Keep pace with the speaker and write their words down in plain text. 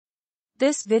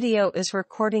This video is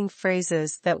recording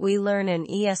phrases that we learn in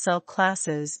ESL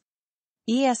classes,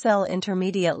 ESL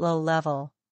Intermediate Low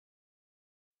Level.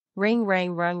 Ring,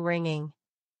 rang, rung, ringing.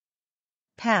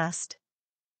 Past.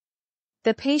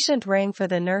 The patient rang for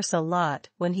the nurse a lot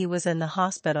when he was in the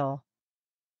hospital.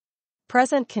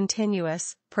 Present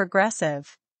continuous,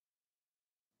 progressive.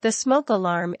 The smoke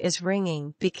alarm is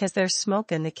ringing because there's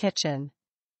smoke in the kitchen.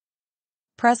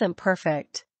 Present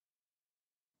perfect.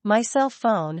 My cell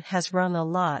phone has rung a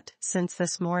lot since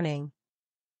this morning.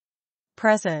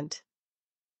 Present.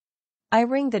 I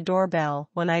ring the doorbell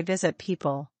when I visit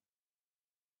people.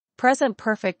 Present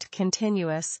perfect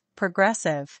continuous,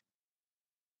 progressive.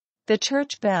 The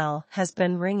church bell has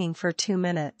been ringing for 2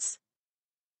 minutes.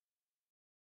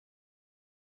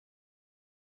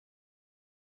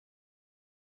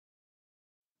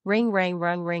 Ring, rang,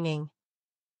 rung, ringing.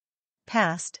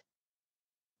 Past.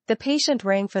 The patient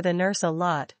rang for the nurse a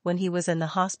lot when he was in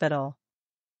the hospital.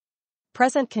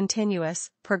 Present continuous,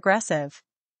 progressive.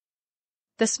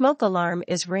 The smoke alarm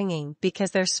is ringing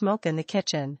because there's smoke in the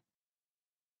kitchen.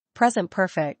 Present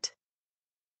perfect.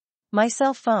 My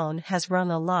cell phone has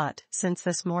rung a lot since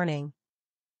this morning.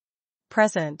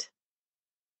 Present.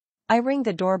 I ring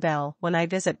the doorbell when I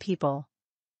visit people.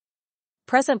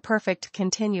 Present perfect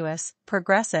continuous,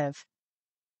 progressive.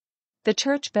 The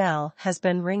church bell has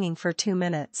been ringing for 2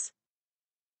 minutes.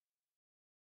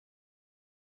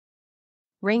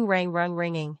 Ring, rang, rung,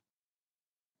 ringing.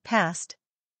 Past.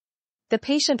 The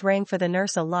patient rang for the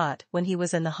nurse a lot when he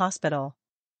was in the hospital.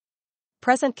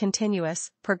 Present continuous,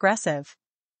 progressive.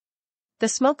 The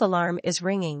smoke alarm is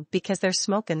ringing because there's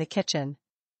smoke in the kitchen.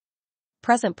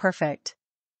 Present perfect.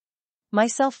 My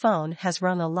cell phone has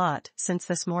rung a lot since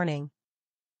this morning.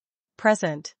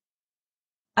 Present.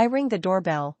 I ring the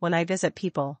doorbell when I visit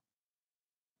people.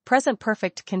 Present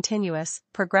perfect continuous,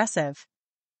 progressive.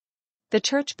 The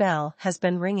church bell has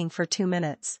been ringing for 2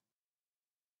 minutes.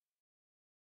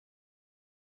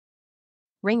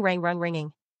 Ring, rang, rung,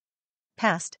 ringing.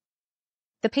 Past.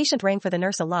 The patient rang for the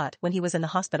nurse a lot when he was in the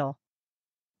hospital.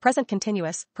 Present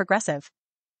continuous, progressive.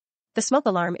 The smoke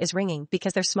alarm is ringing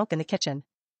because there's smoke in the kitchen.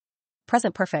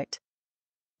 Present perfect.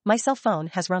 My cell phone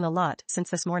has rung a lot since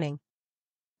this morning.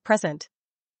 Present.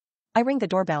 I ring the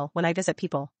doorbell when I visit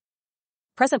people.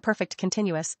 Present perfect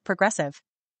continuous, progressive.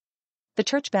 The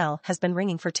church bell has been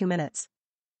ringing for 2 minutes.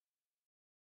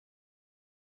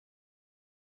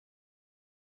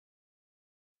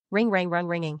 Ring, rang, rung,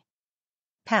 ringing.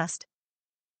 Past.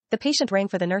 The patient rang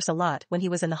for the nurse a lot when he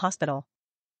was in the hospital.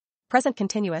 Present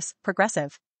continuous,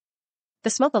 progressive. The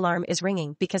smoke alarm is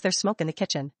ringing because there's smoke in the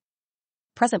kitchen.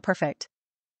 Present perfect.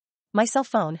 My cell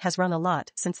phone has rung a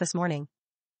lot since this morning.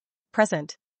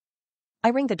 Present. I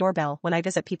ring the doorbell when I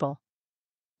visit people.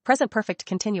 Present perfect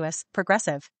continuous,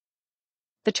 progressive.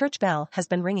 The church bell has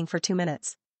been ringing for 2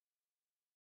 minutes.